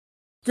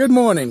Good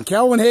morning,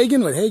 Kelvin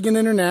Hagan with Hagan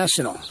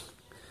International.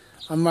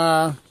 I'm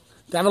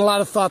having a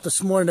lot of thought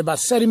this morning about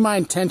setting my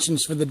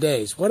intentions for the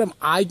days. What am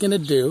I going to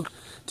do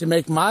to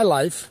make my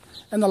life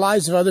and the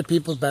lives of other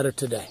people better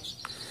today?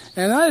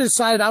 And I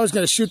decided I was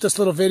going to shoot this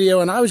little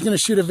video, and I was going to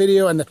shoot a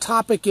video, and the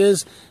topic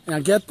is, now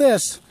get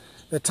this,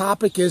 the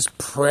topic is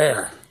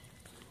prayer.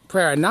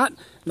 Prayer, not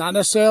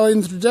necessarily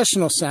in the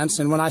traditional sense,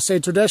 and when I say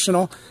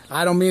traditional,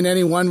 I don't mean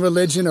any one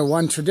religion or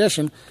one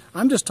tradition.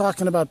 I'm just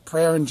talking about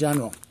prayer in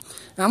general.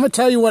 And I'm going to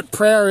tell you what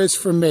prayer is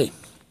for me.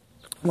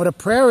 What a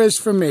prayer is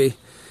for me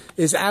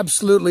is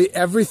absolutely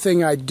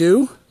everything I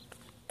do,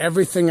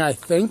 everything I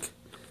think,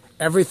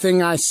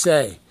 everything I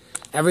say,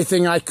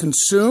 everything I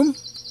consume,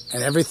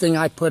 and everything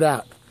I put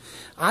out.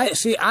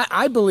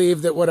 I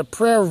believe that what a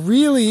prayer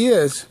really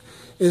is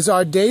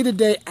our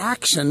day-to-day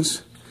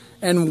actions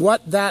and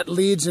what that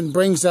leads and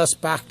brings us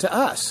back to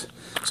us.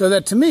 So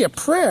that to me, a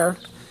prayer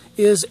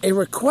is a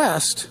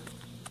request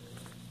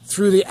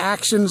through the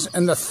actions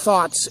and the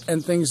thoughts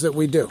and things that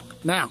we do.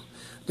 Now,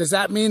 does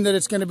that mean that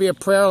it's going to be a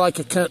prayer like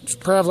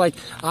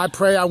I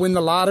pray I win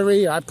the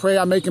lottery, I pray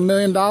I make $1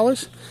 million?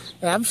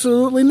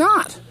 Absolutely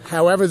not.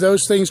 However,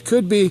 those things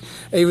could be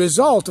a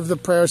result of the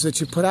prayers that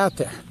you put out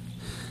there.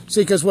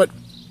 See, because what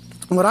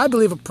I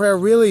believe a prayer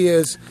really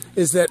is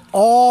that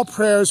all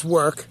prayers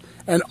work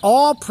and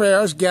all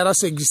prayers get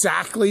us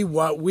exactly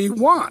what we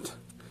want.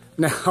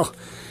 Now,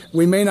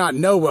 we may not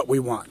know what we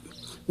want.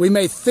 We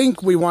may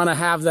think we want to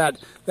have that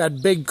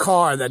big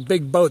car, that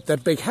big boat,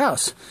 that big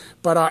house.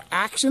 But our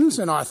actions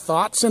and our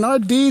thoughts and our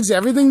deeds,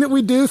 everything that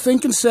we do,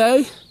 think, and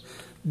say,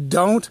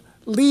 don't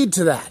lead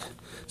to that.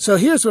 So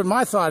here's what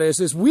my thought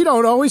is we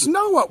don't always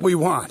know what we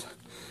want.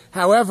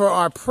 However,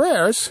 our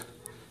prayers,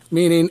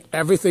 meaning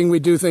everything we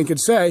do, think,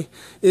 and say,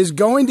 is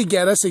going to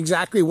get us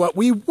exactly what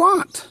we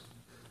want.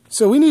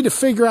 So we need to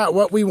figure out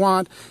what we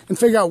want and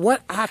figure out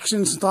what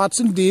actions, thoughts,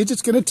 and deeds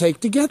it's going to take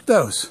to get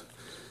those.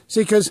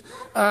 See, because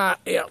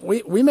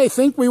we may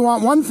think we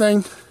want one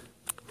thing,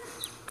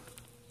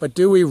 but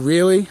do we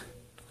really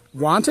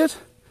want it?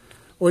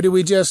 Or do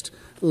we just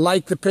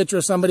like the picture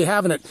of somebody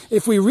having it?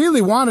 If we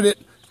really wanted it,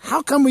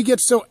 how come we get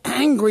so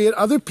angry at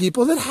other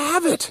people that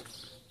have it?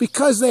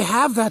 Because they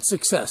have that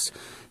success.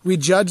 We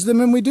judge them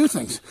and we do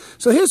things.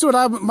 So here's what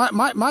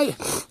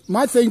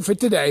my thing for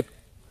today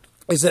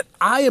is that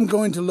I am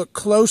going to look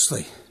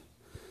closely,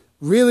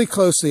 really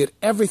closely at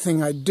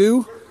everything I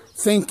do,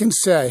 think, and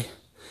say.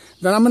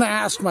 Then I'm going to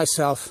ask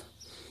myself,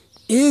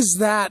 is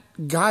that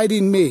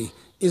guiding me?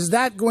 Is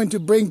that going to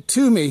bring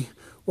to me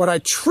what I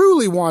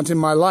truly want in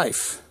my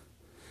life?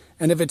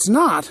 And if it's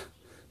not,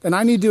 then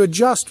I need to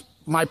adjust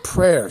my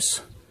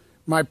prayers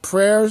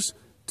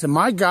to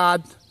my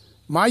God,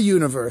 my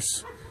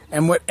universe.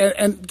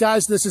 And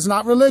guys, this is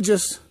not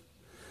religious.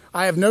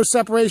 I have no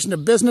separation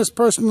of business,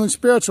 personal, and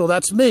spiritual.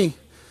 That's me.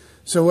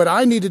 So what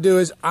I need to do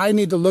is I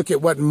need to look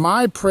at what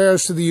my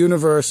prayers to the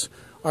universe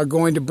are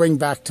going to bring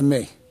back to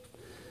me.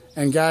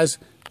 And guys,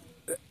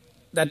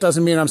 that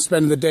doesn't mean I'm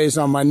spending the days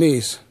on my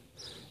knees.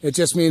 It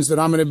just means that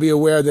I'm going to be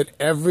aware that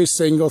every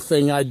single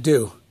thing I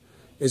do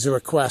is a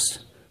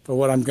request for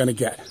what I'm going to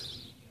get.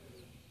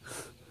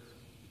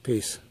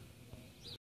 Peace.